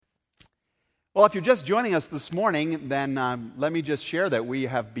Well, if you're just joining us this morning, then let me just share that we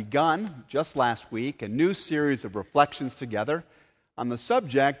have begun, just last week, a new series of reflections together on the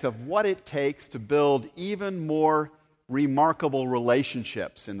subject of what it takes to build even more remarkable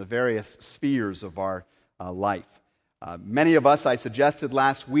relationships in the various spheres of our life. Many of us, I suggested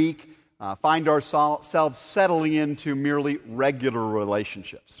last week, find ourselves settling into merely regular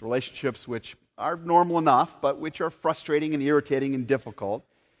relationships which are normal enough, but which are frustrating and irritating and difficult.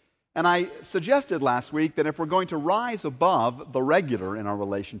 And I suggested last week that if we're going to rise above the regular in our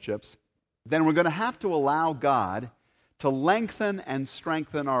relationships, then we're going to have to allow God to lengthen and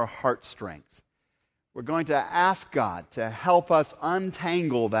strengthen our heartstrings. We're going to ask God to help us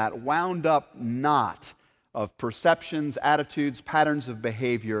untangle that wound up knot of perceptions, attitudes, patterns of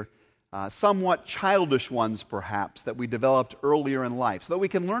behavior, somewhat childish ones perhaps, that we developed earlier in life, so that we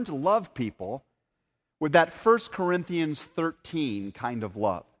can learn to love people with that 1 Corinthians 13 kind of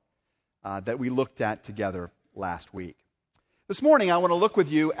love that we looked at together last week. This morning, I want to look with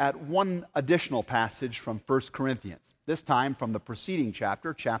you at one additional passage from 1 Corinthians, this time from the preceding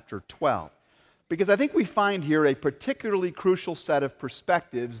chapter, chapter 12, because I think we find here a particularly crucial set of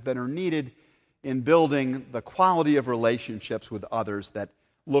perspectives that are needed in building the quality of relationships with others that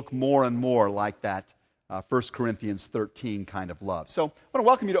look more and more like that 1 Corinthians 13 kind of love. So I want to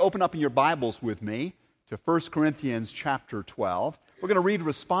welcome you to open up in your Bibles with me to 1 Corinthians chapter 12. We're going to read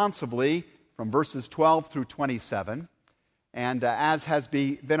responsively from verses 12 through 27. And as has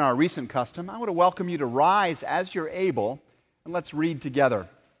been our recent custom, I want to welcome you to rise as you're able, and let's read together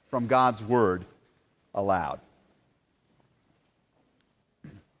from God's Word aloud.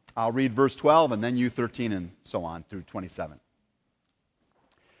 I'll read verse 12 and then you 13 and so on through 27.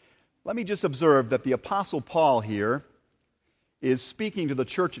 Let me just observe that the Apostle Paul here is speaking to the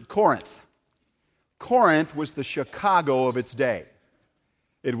church at Corinth. Corinth was the Chicago of its day.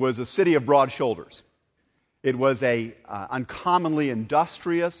 It was a city of broad shoulders. It was a uncommonly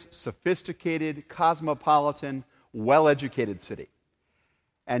industrious, sophisticated, cosmopolitan, well-educated city.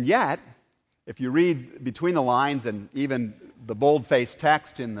 And yet, if you read between the lines and even the bold-faced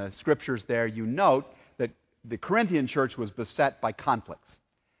text in the scriptures there, you note that the Corinthian church was beset by conflicts.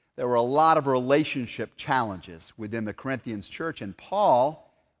 There were a lot of relationship challenges within the Corinthians church, and Paul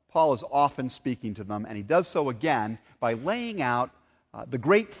is often speaking to them, and he does so again by laying out the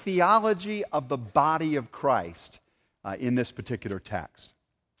great theology of the body of Christ in this particular text.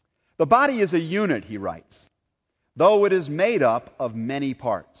 The body is a unit, he writes, though it is made up of many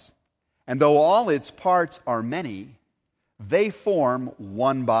parts. And though all its parts are many, they form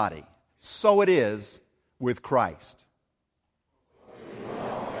one body. So it is with Christ.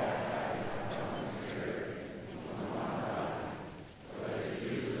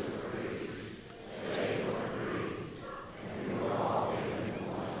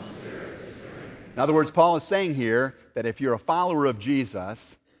 In other words, Paul is saying here that if you're a follower of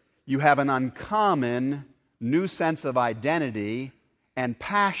Jesus, you have an uncommon new sense of identity and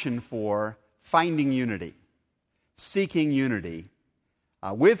passion for finding unity, seeking unity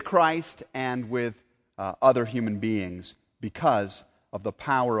with Christ and with other human beings because of the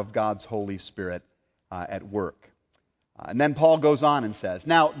power of God's Holy Spirit at work. And then Paul goes on and says,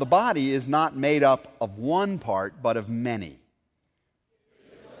 now the body is not made up of one part, but of many.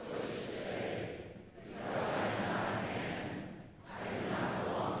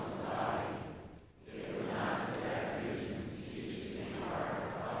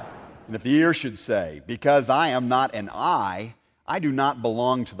 And if the ear should say, because I am not an eye, I do not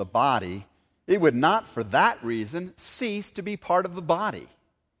belong to the body, it would not for that reason cease to be part of the body.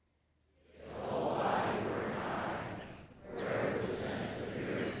 If the whole body were an eye, where would the sense of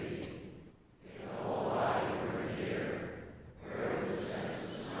hearing be? If the whole body were an ear, where would the sense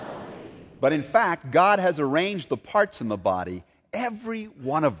of smell be? But in fact, God has arranged the parts in the body, every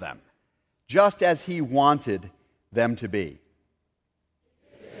one of them, just as He wanted them to be.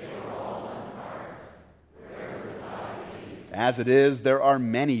 As it is, there are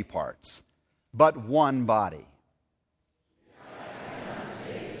many parts, but one body.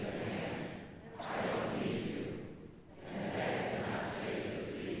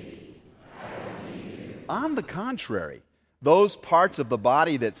 On the contrary, those parts of the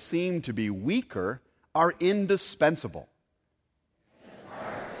body that seem to be weaker are indispensable.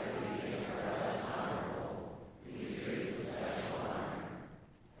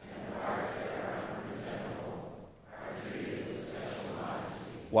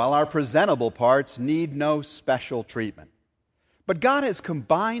 While our presentable parts need no special treatment. But God has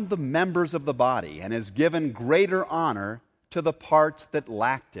combined the members of the body and has given greater honor to the parts that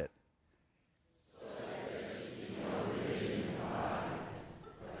lacked it. So that there should be no division in the body,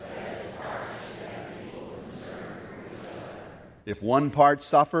 but that its parts If one part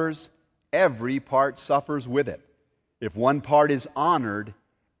suffers, every part suffers with it. If one part is honored,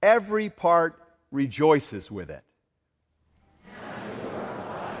 every part rejoices with it.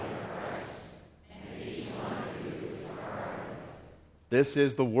 This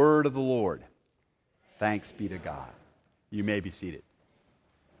is the word of the Lord. Thanks be to God. You may be seated.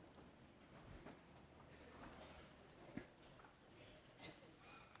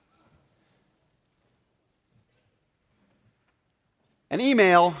 An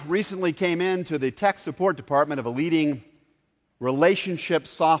email recently came in to the tech support department of a leading relationship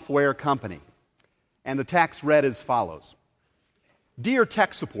software company. And the text read as follows. Dear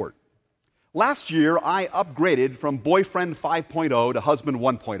tech support, last year I upgraded from boyfriend 5.0 to husband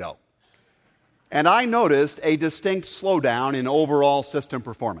 1.0. And I noticed a distinct slowdown in overall system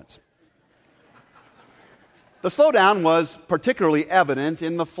performance. The slowdown was particularly evident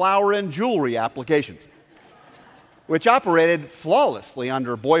in the flower and jewelry applications, which operated flawlessly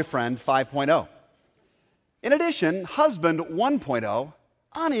under boyfriend 5.0. In addition, husband 1.0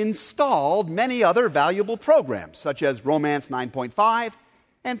 uninstalled many other valuable programs, such as Romance 9.5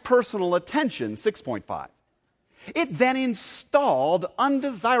 and Personal Attention 6.5. It then installed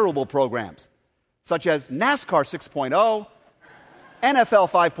undesirable programs, such as NASCAR 6.0, NFL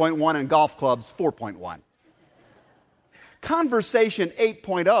 5.1, and Golf Clubs 4.1. Conversation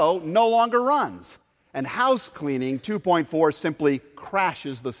 8.0 no longer runs, and House Cleaning 2.4 simply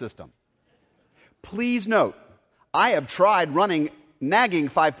crashes the system. Please note, I have tried running Nagging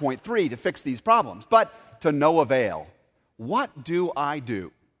 5.3 to fix these problems, but to no avail. What do I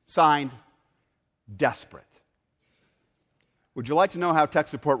do? Signed, Desperate. Would you like to know how tech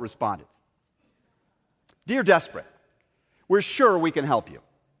support responded? Dear Desperate, we're sure we can help you.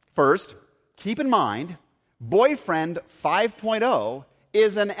 First, keep in mind, Boyfriend 5.0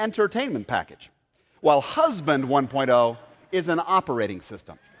 is an entertainment package, while Husband 1.0 is an operating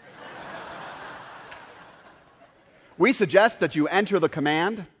system. We suggest that you enter the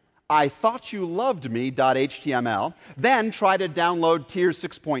command, I thought you loved me.html, then try to download Tier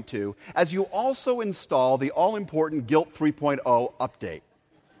 6.2 as you also install the all-important Guilt 3.0 update.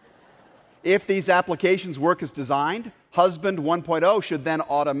 If these applications work as designed, Husband 1.0 should then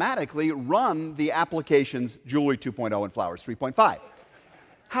automatically run the applications Jewelry 2.0 and Flowers 3.5.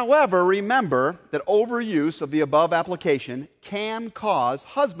 However, remember that overuse of the above application can cause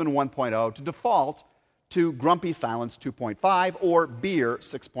Husband 1.0 to default to Grumpy Silence 2.5 or Beer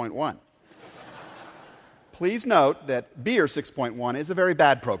 6.1. Please note that Beer 6.1 is a very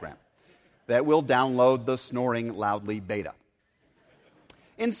bad program that will download the Snoring Loudly beta.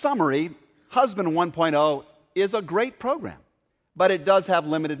 In summary, Husband 1.0 is a great program, but it does have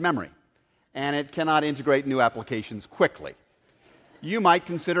limited memory, and it cannot integrate new applications quickly. You might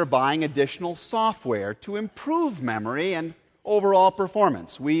consider buying additional software to improve memory and overall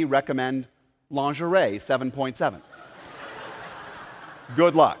performance. We recommend Lingerie 7.7.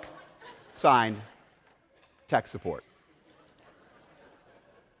 Good luck. Signed, Tech Support.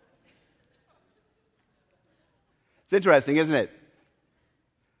 It's interesting, isn't it?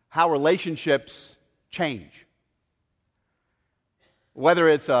 How relationships change. Whether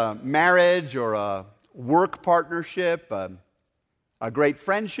it's a marriage or a work partnership, a great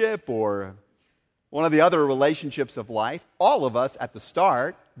friendship, or one of the other relationships of life, all of us at the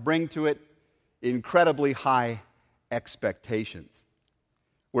start bring to it incredibly high expectations.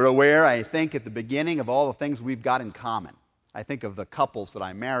 We're aware, I think, at the beginning of all the things we've got in common. I think of the couples that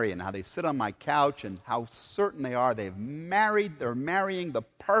I marry and how they sit on my couch and how certain they are they're marrying the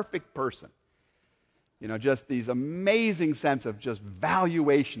perfect person. You know, just these amazing sense of just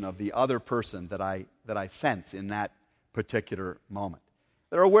valuation of the other person that I sense in that particular moment.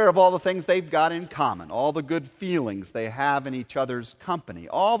 They're aware of all the things they've got in common, all the good feelings they have in each other's company,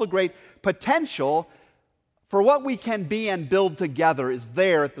 all the great potential for what we can be and build together is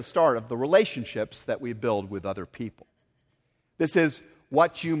there at the start of the relationships that we build with other people. This is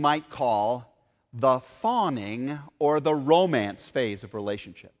what you might call the fawning or the romance phase of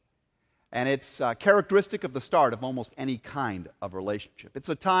relationship. And it's characteristic of the start of almost any kind of relationship. It's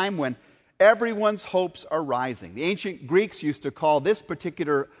a time when everyone's hopes are rising. The ancient Greeks used to call this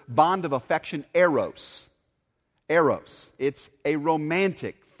particular bond of affection eros. Eros. It's a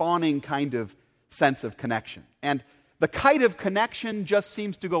romantic, fawning kind of sense of connection. And the kite of connection just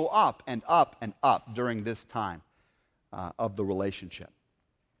seems to go up and up and up during this time of the relationship.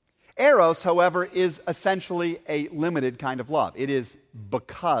 Eros, however, is essentially a limited kind of love. It is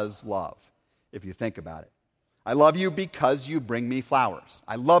because love, if you think about it. I love you because you bring me flowers.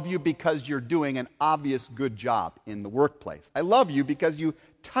 I love you because you're doing an obvious good job in the workplace. I love you because you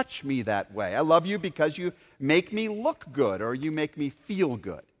touch me that way. I love you because you make me look good or you make me feel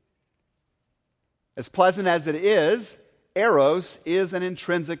good. As pleasant as it is, eros is an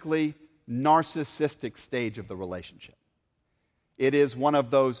intrinsically narcissistic stage of the relationship. It is one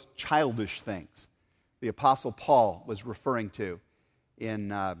of those childish things the Apostle Paul was referring to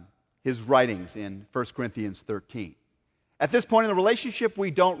in his writings in 1 Corinthians 13. At this point in the relationship,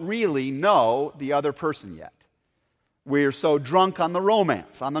 we don't really know the other person yet. We're so drunk on the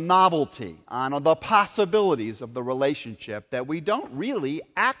romance, on the novelty, on the possibilities of the relationship that we don't really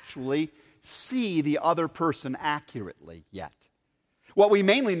actually see the other person accurately yet. What we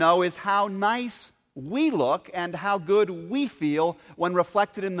mainly know is how nice we look and how good we feel when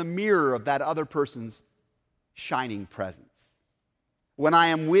reflected in the mirror of that other person's shining presence. When I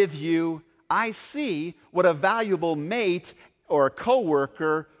am with you, I see what a valuable mate or a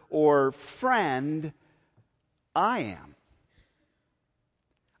coworker or friend I am.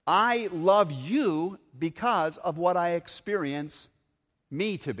 I love you because of what I experience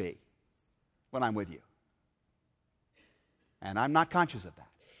me to be when I'm with you. And I'm not conscious of that.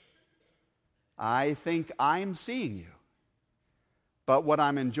 I think I'm seeing you. But what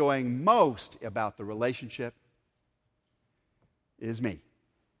I'm enjoying most about the relationship is me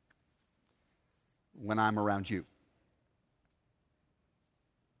when I'm around you.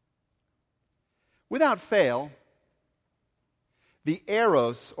 Without fail, the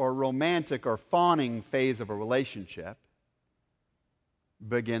eros or romantic or fawning phase of a relationship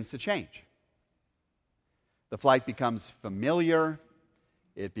begins to change. The flight becomes familiar,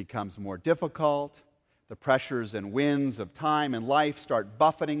 it becomes more difficult. The pressures and winds of time and life start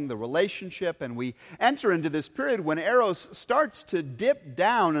buffeting the relationship, and we enter into this period when eros starts to dip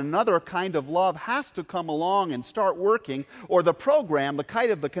down. Another kind of love has to come along and start working, or the program, the kite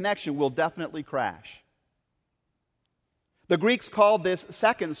of the connection, will definitely crash. The Greeks called this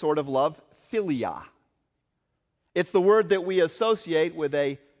second sort of love philia. It's the word that we associate with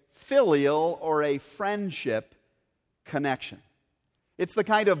a filial or a friendship connection. It's the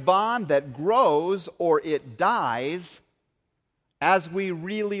kind of bond that grows or it dies as we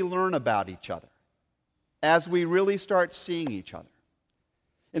really learn about each other, as we really start seeing each other.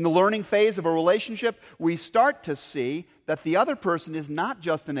 In the learning phase of a relationship, we start to see that the other person is not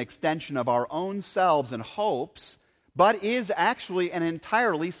just an extension of our own selves and hopes, but is actually an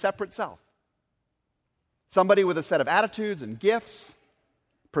entirely separate self. Somebody with a set of attitudes and gifts,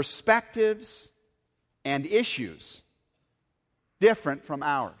 perspectives, and issues different from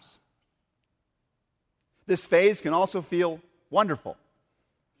ours. This phase can also feel wonderful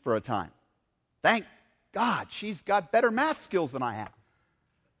for a time. Thank God she's got better math skills than I have.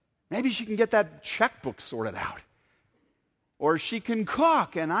 Maybe she can get that checkbook sorted out. Or she can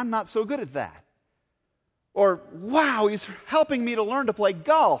cook and I'm not so good at that. Or, wow, he's helping me to learn to play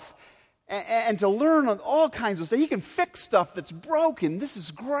golf and to learn all kinds of stuff. He can fix stuff that's broken. This is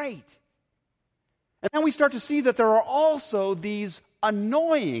great. And then we start to see that there are also these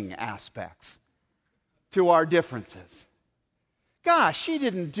annoying aspects to our differences. Gosh, she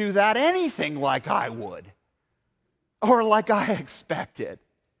didn't do that anything like I would, or like I expected.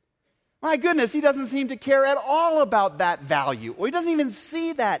 My goodness, he doesn't seem to care at all about that value, or he doesn't even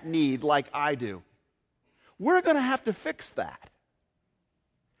see that need like I do. We're going to have to fix that.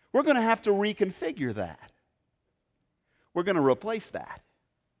 We're going to have to reconfigure that. We're going to replace that.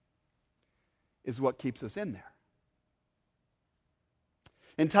 Is what keeps us in there.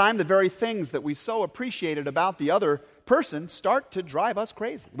 In time, the very things that we so appreciated about the other person start to drive us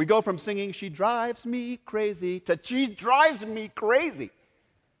crazy. We go from singing, "She drives me crazy," to "She drives me crazy."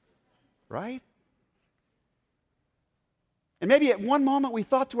 Right? And maybe at one moment we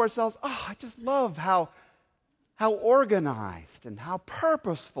thought to ourselves, "Oh, I just love how organized and how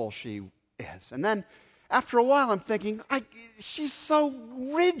purposeful she is." And then after a while I'm thinking, she's so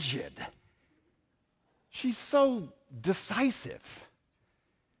rigid. She's so decisive.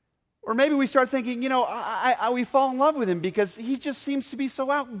 Or maybe we start thinking, we fall in love with him because he just seems to be so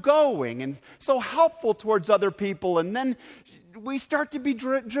outgoing and so helpful towards other people. And then we start to be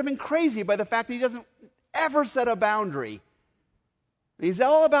driven crazy by the fact that he doesn't ever set a boundary. He's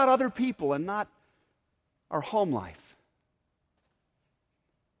all about other people and not our home life.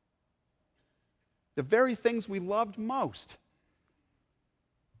 The very things we loved most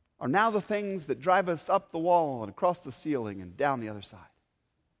are now the things that drive us up the wall and across the ceiling and down the other side.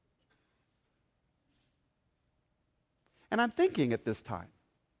 And I'm thinking at this time,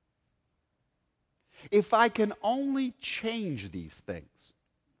 if I can only change these things,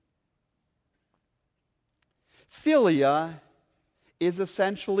 Philia is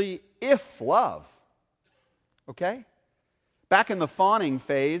essentially if love. Okay? Back in the fawning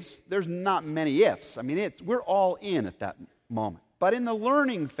phase, there's not many ifs. I mean, we're all in at that moment. But in the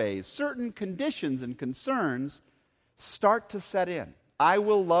learning phase, certain conditions and concerns start to set in. I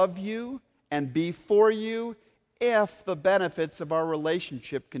will love you and be for you if the benefits of our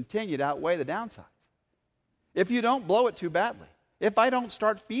relationship continue to outweigh the downsides. If you don't blow it too badly. If I don't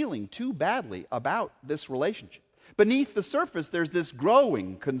start feeling too badly about this relationship. Beneath the surface, there's this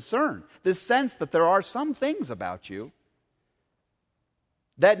growing concern, this sense that there are some things about you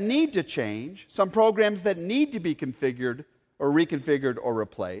that need to change, some programs that need to be configured or reconfigured or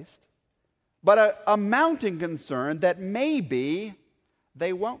replaced, but a mounting concern that maybe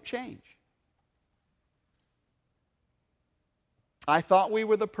they won't change. I thought we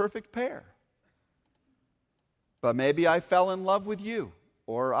were the perfect pair, but maybe I fell in love with you,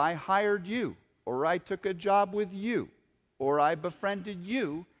 or I hired you, or I took a job with you, or I befriended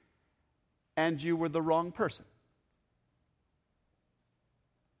you, and you were the wrong person.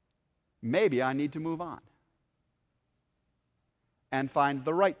 Maybe I need to move on and find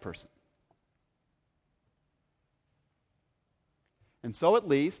the right person. And so at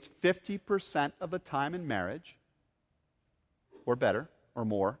least 50% of the time in marriage, or better, or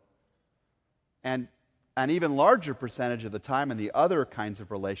more, and an even larger percentage of the time in the other kinds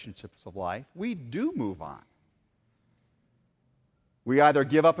of relationships of life, we do move on. We either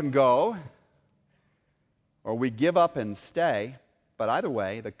give up and go, or we give up and stay. But either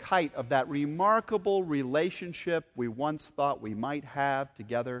way, the kite of that remarkable relationship we once thought we might have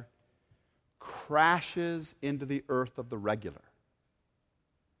together crashes into the earth of the regular.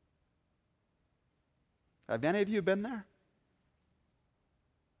 Have any of you been there?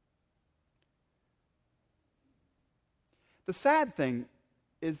 The sad thing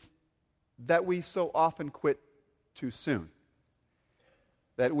is that we so often quit too soon.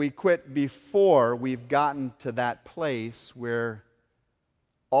 That we quit before we've gotten to that place where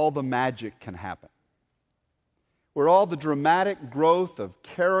all the magic can happen. Where all the dramatic growth of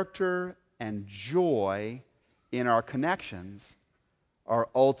character and joy in our connections are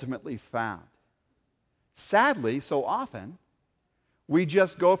ultimately found. Sadly, so often, we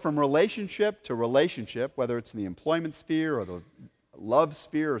just go from relationship to relationship, whether it's in the employment sphere or the love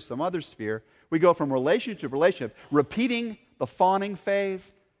sphere or some other sphere. We go from relationship to relationship, repeating the fawning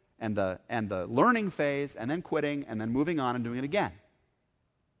phase and the learning phase, and then quitting, and then moving on and doing it again.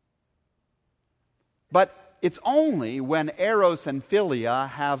 But it's only when eros and philia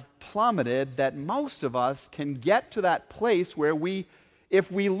have plummeted that most of us can get to that place where we,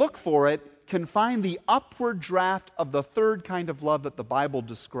 if we look for it, can find the upward draft of the third kind of love that the Bible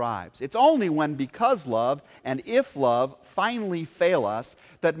describes. It's only when because love and if love finally fail us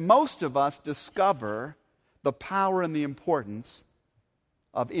that most of us discover the power and the importance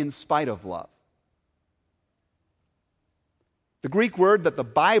of in spite of love. The Greek word that the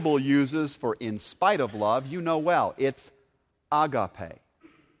Bible uses for in spite of love, you know well. It's agape.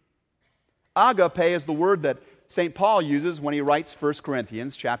 Agape is the word that St. Paul uses when he writes 1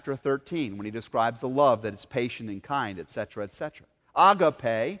 Corinthians chapter 13, when he describes the love that is patient and kind, etc., etc.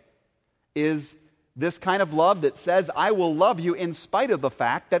 Agape is this kind of love that says, I will love you in spite of the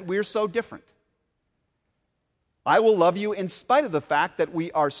fact that we're so different. I will love you in spite of the fact that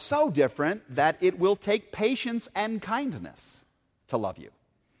we are so different that it will take patience and kindness to love you.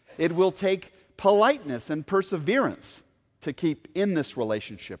 It will take politeness and perseverance to keep in this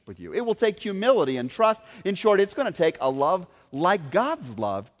relationship with you. It will take humility and trust. In short, it's going to take a love like God's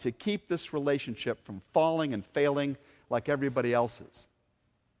love to keep this relationship from falling and failing like everybody else's.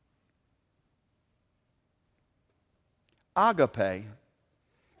 Agape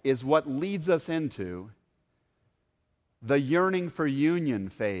is what leads us into the yearning for union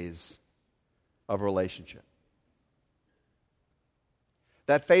phase of relationship.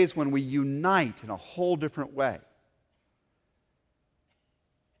 That phase when we unite in a whole different way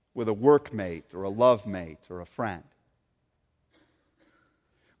with a workmate or a love mate or a friend.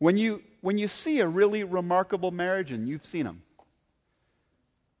 When you see a really remarkable marriage, and you've seen them,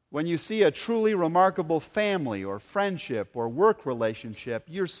 when you see a truly remarkable family or friendship or work relationship,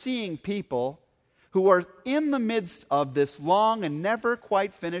 you're seeing people who are in the midst of this long and never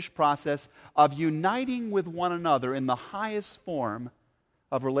quite finished process of uniting with one another in the highest form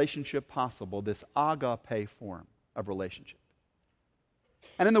of relationship possible, this agape form of relationship.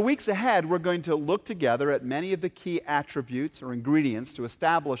 And in the weeks ahead, we're going to look together at many of the key attributes or ingredients to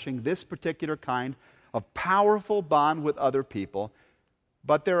establishing this particular kind of powerful bond with other people.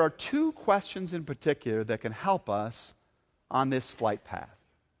 But there are two questions in particular that can help us on this flight path.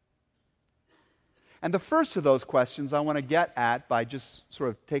 And the first of those questions I want to get at by just sort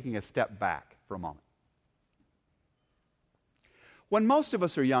of taking a step back for a moment. When most of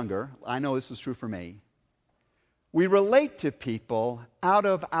us are younger, I know this is true for me, we relate to people out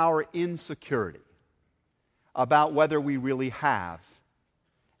of our insecurity about whether we really have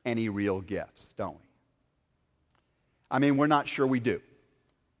any real gifts, don't we? I mean, we're not sure we do.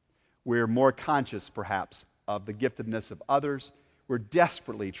 We're more conscious, perhaps, of the giftedness of others. We're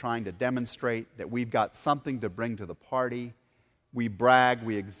desperately trying to demonstrate that we've got something to bring to the party. We brag,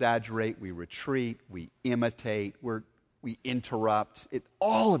 we exaggerate, we retreat, we imitate, we interrupt.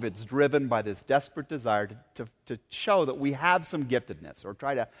 All of it's driven by this desperate desire to show that we have some giftedness or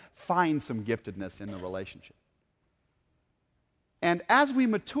try to find some giftedness in the relationship. And as we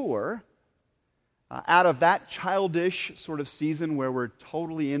mature, out of that childish sort of season where we're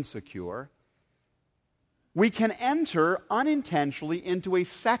totally insecure, we can enter unintentionally into a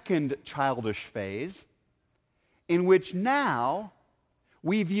second childish phase in which now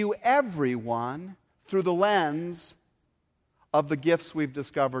we view everyone through the lens of the gifts we've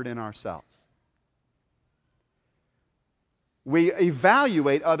discovered in ourselves. We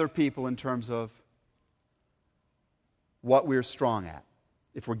evaluate other people in terms of what we're strong at.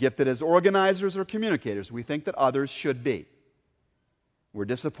 If we're gifted as organizers or communicators, we think that others should be. We're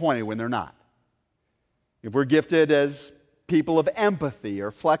disappointed when they're not. If we're gifted as people of empathy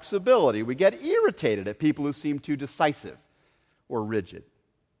or flexibility, we get irritated at people who seem too decisive or rigid.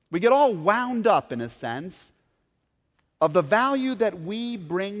 We get all wound up, in a sense, of the value that we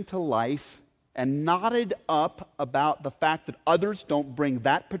bring to life and knotted up about the fact that others don't bring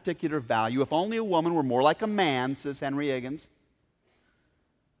that particular value. If only a woman were more like a man, says Henry Higgins.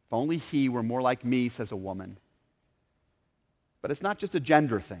 If only he were more like me, says a woman. But it's not just a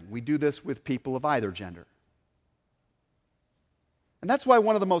gender thing. We do this with people of either gender. And that's why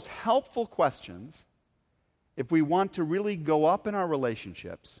one of the most helpful questions, if we want to really go up in our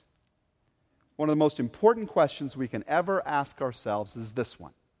relationships, one of the most important questions we can ever ask ourselves is this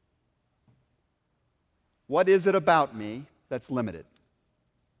one. What is it about me that's limited?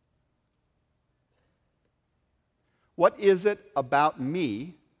 What is it about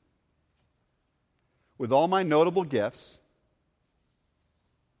me, with all my notable gifts,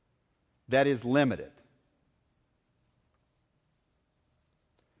 that is limited?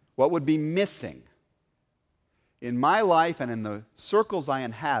 What would be missing in my life and in the circles I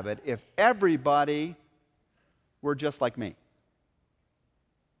inhabit if everybody were just like me?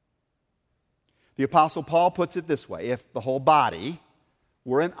 The Apostle Paul puts it this way: if the whole body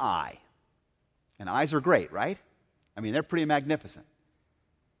were an eye, and eyes are great, right? I mean, they're pretty magnificent.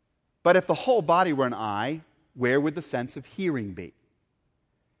 But if the whole body were an eye, where would the sense of hearing be?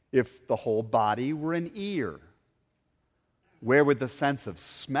 If the whole body were an ear, where would the sense of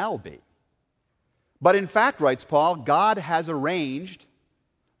smell be? But in fact, writes Paul, God has arranged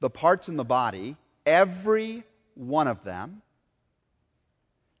the parts in the body, every one of them,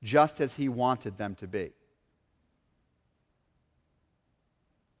 just as He wanted them to be.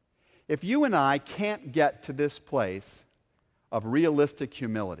 If you and I can't get to this place of realistic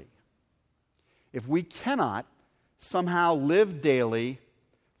humility, if we cannot somehow live daily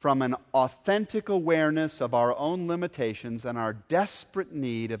from an authentic awareness of our own limitations and our desperate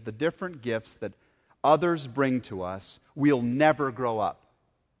need of the different gifts that others bring to us, we'll never grow up.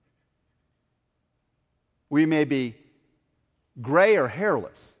 We may be gray or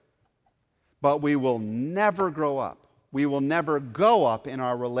hairless, but we will never grow up. We will never go up in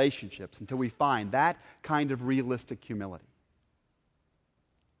our relationships until we find that kind of realistic humility.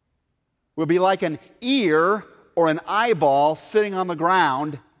 We'll be like an ear or an eyeball sitting on the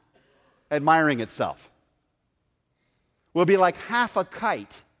ground admiring itself. We'll be like half a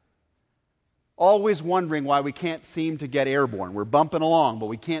kite, always wondering why we can't seem to get airborne. We're bumping along, but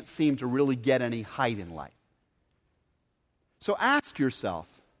we can't seem to really get any height in life. So ask yourself,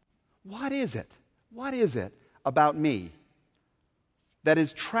 what is it? What is it about me that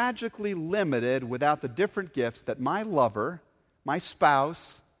is tragically limited without the different gifts that my lover, my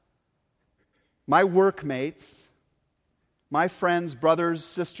spouse, my workmates, my friends, brothers,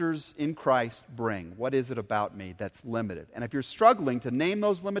 sisters in Christ bring? What is it about me that's limited? And if you're struggling to name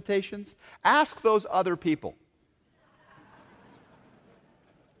those limitations, ask those other people.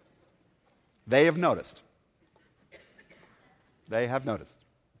 They have noticed. They have noticed.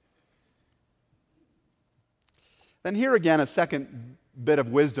 Then here again, a second bit of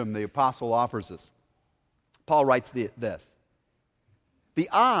wisdom the apostle offers us. Paul writes this: the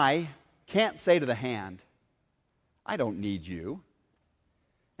eye can't say to the hand, I don't need you.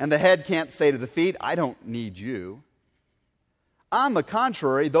 And the head can't say to the feet, I don't need you. On the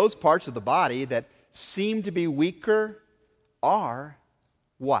contrary, those parts of the body that seem to be weaker are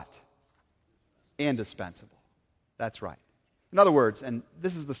what? Indispensable. That's right. In other words, and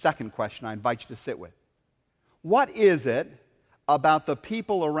this is the second question I invite you to sit with. What is it about the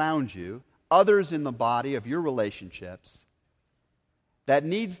people around you, others in the body of your relationships, that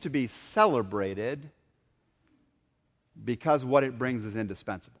needs to be celebrated because what it brings is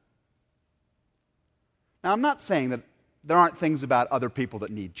indispensable? Now, I'm not saying that there aren't things about other people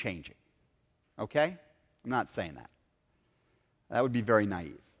that need changing. Okay? I'm not saying that. That would be very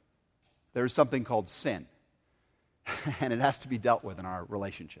naive. There's something called sin, and it has to be dealt with in our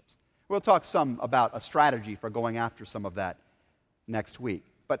relationships. We'll talk some about a strategy for going after some of that next week.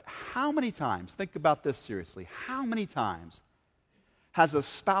 But how many times, think about this seriously, how many times has a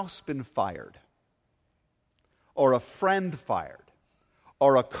spouse been fired, or a friend fired,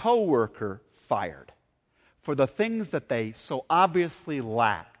 or a coworker fired for the things that they so obviously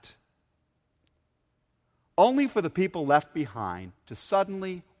lacked, only for the people left behind to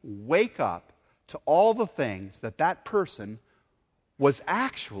suddenly wake up to all the things that that person was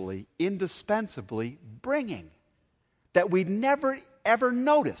actually indispensably bringing that we'd never ever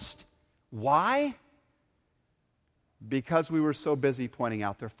noticed. Why? Because we were so busy pointing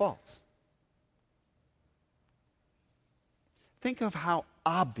out their faults. Think of how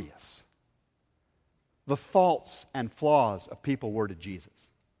obvious the faults and flaws of people were to Jesus.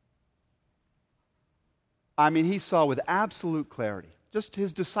 I mean, he saw with absolute clarity, just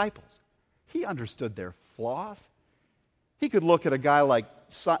his disciples. He understood their flaws. He could look at a guy like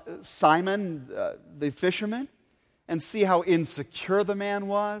Simon, the fisherman, and see how insecure the man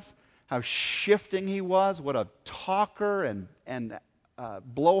was, how shifting he was, what a talker and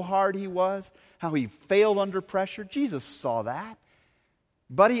blowhard he was, how he failed under pressure. Jesus saw that.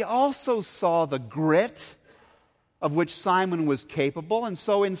 But he also saw the grit of which Simon was capable, and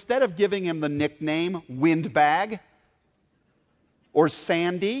so instead of giving him the nickname Windbag or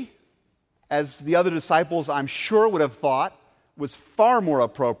Sandy, as the other disciples I'm sure would have thought was far more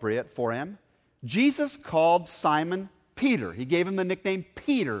appropriate for him, Jesus called Simon Peter. He gave him the nickname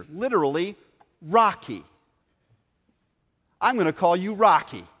Peter, literally Rocky. I'm going to call you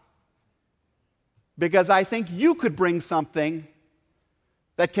Rocky because I think you could bring something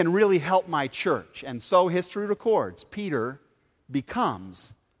that can really help my church. And so history records, Peter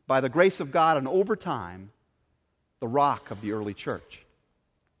becomes, by the grace of God and over time, the rock of the early church.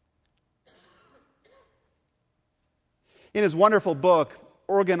 In his wonderful book,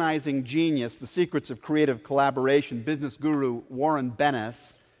 Organizing Genius, The Secrets of Creative Collaboration, business guru Warren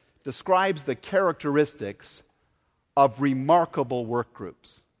Bennis describes the characteristics of remarkable work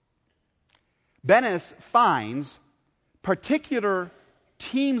groups. Bennis finds particular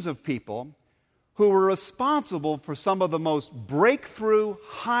teams of people who were responsible for some of the most breakthrough,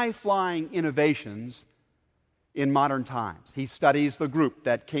 high-flying innovations in modern times. He studies the group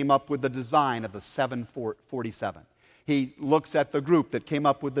that came up with the design of the 747. He looks at the group that came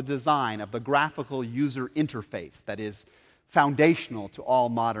up with the design of the graphical user interface that is foundational to all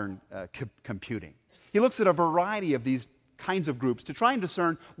modern computing. He looks at a variety of these kinds of groups to try and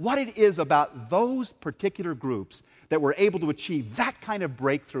discern what it is about those particular groups that were able to achieve that kind of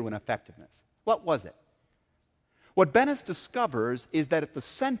breakthrough in effectiveness. What was it? What Bennis discovers is that at the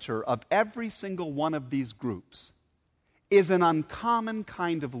center of every single one of these groups is an uncommon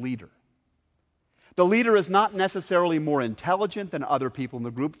kind of leader. The leader is not necessarily more intelligent than other people in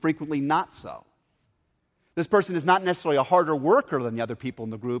the group, frequently not so. This person is not necessarily a harder worker than the other people in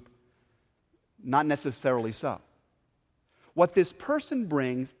the group, not necessarily so. What this person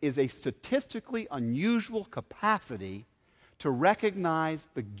brings is a statistically unusual capacity to recognize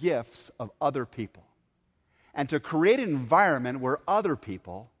the gifts of other people and to create an environment where other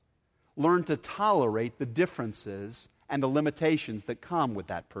people learn to tolerate the differences and the limitations that come with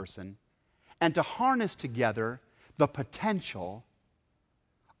that person, and to harness together the potential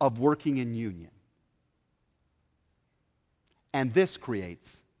of working in union. And this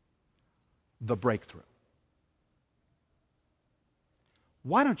creates the breakthrough.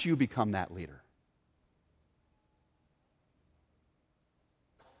 Why don't you become that leader?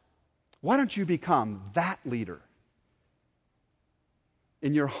 Why don't you become that leader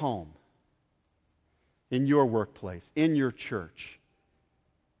in your home, in your workplace, in your church,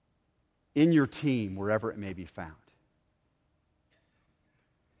 in your team, wherever it may be found?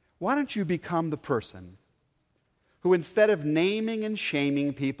 Why don't you become the person who, instead of naming and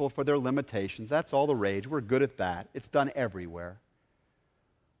shaming people for their limitations, that's all the rage, we're good at that, it's done everywhere.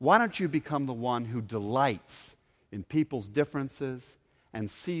 Why don't you become the one who delights in people's differences and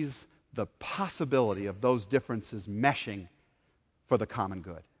sees the possibility of those differences meshing for the common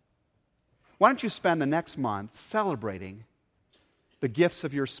good? Why don't you spend the next month celebrating the gifts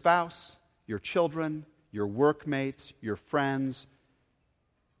of your spouse, your children, your workmates, your friends,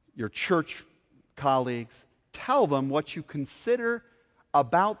 your church colleagues? Tell them what you consider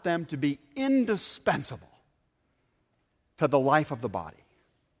about them to be indispensable to the life of the body,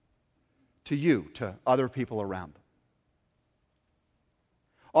 to you, to other people around them.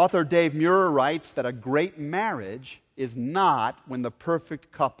 Author Dave Muir writes that a great marriage is not when the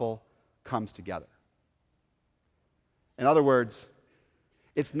perfect couple comes together. In other words,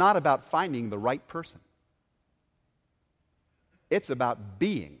 it's not about finding the right person. It's about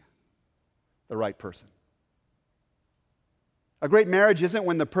being the right person. A great marriage isn't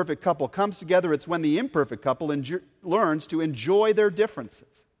when the perfect couple comes together, it's when the imperfect couple learns to enjoy their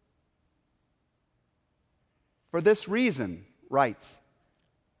differences. For this reason, writes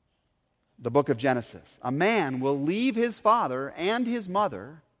the book of Genesis, a man will leave his father and his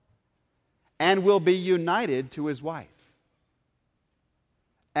mother and will be united to his wife.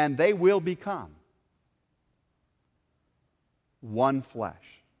 And they will become one flesh.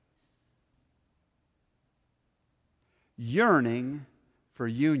 Yearning for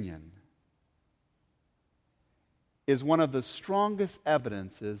union is one of the strongest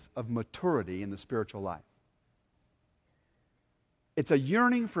evidences of maturity in the spiritual life. It's a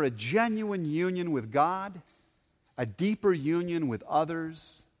yearning for a genuine union with God, a deeper union with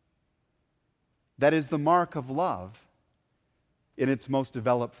others, that is the mark of love in its most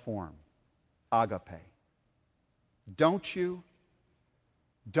developed form, agape. Don't you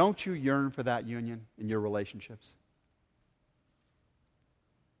yearn for that union in your relationships?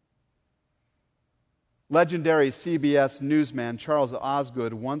 Legendary CBS newsman Charles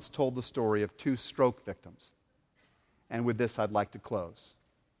Osgood once told the story of two stroke victims. And with this, I'd like to close.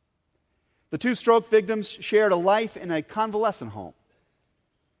 The two stroke victims shared a life in a convalescent home.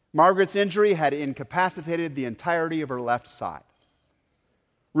 Margaret's injury had incapacitated the entirety of her left side.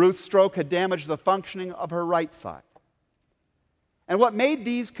 Ruth's stroke had damaged the functioning of her right side. And what made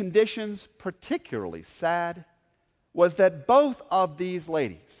these conditions particularly sad was that both of these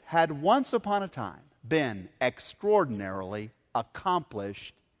ladies had once upon a time been extraordinarily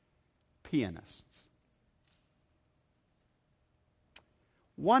accomplished pianists.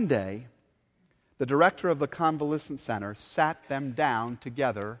 One day, the director of the convalescent center sat them down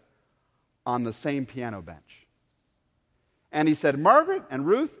together on the same piano bench. And he said, Margaret and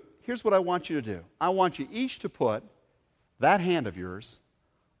Ruth, here's what I want you to do. I want you each to put that hand of yours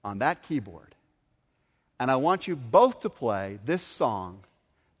on that keyboard. And I want you both to play this song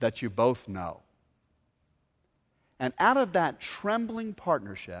that you both know. And out of that trembling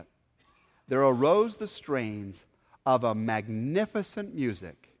partnership, there arose the strains of a magnificent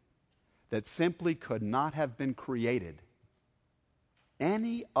music that simply could not have been created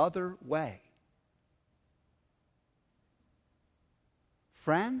any other way.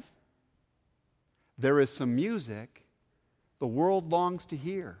 Friends, there is some music the world longs to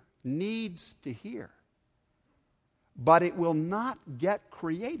hear, needs to hear, but it will not get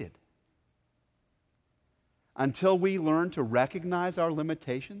created until we learn to recognize our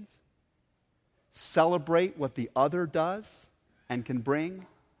limitations, celebrate what the other does and can bring,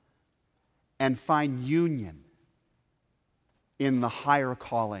 and find union in the higher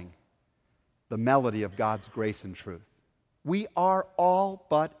calling, the melody of God's grace and truth. We are all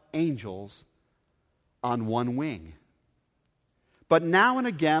but angels on one wing. But now and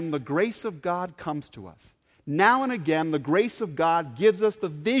again, the grace of God comes to us. Now and again, the grace of God gives us the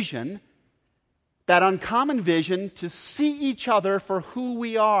vision, that uncommon vision, to see each other for who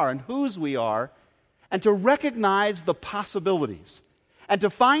we are and whose we are, and to recognize the possibilities, and to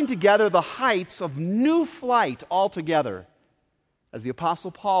find together the heights of new flight altogether. As the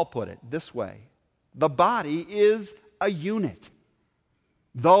Apostle Paul put it this way, the body is a unit,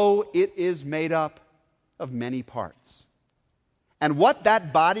 though it is made up of many parts. And what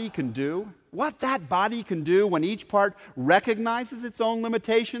that body can do when each part recognizes its own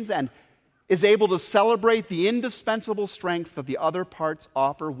limitations and is able to celebrate the indispensable strengths that the other parts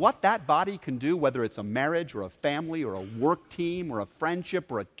offer, what that body can do, whether it's a marriage or a family or a work team or a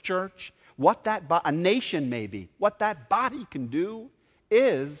friendship or a church, a nation maybe, what that body can do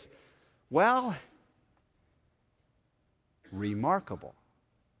is, well, remarkable.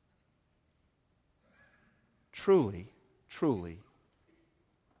 Truly, truly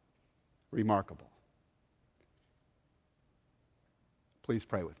remarkable. Please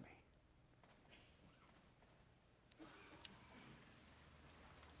pray with me.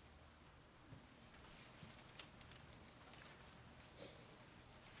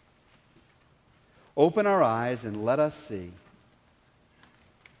 Open our eyes and let us see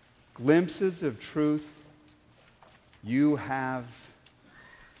glimpses of truth you have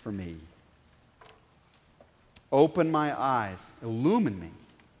for me. Open my eyes, illumine me,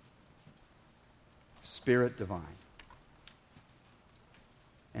 Spirit divine.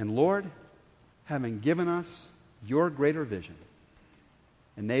 And Lord, having given us your greater vision,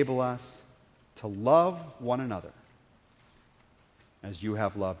 enable us to love one another as you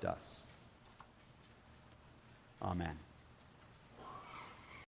have loved us. Amen.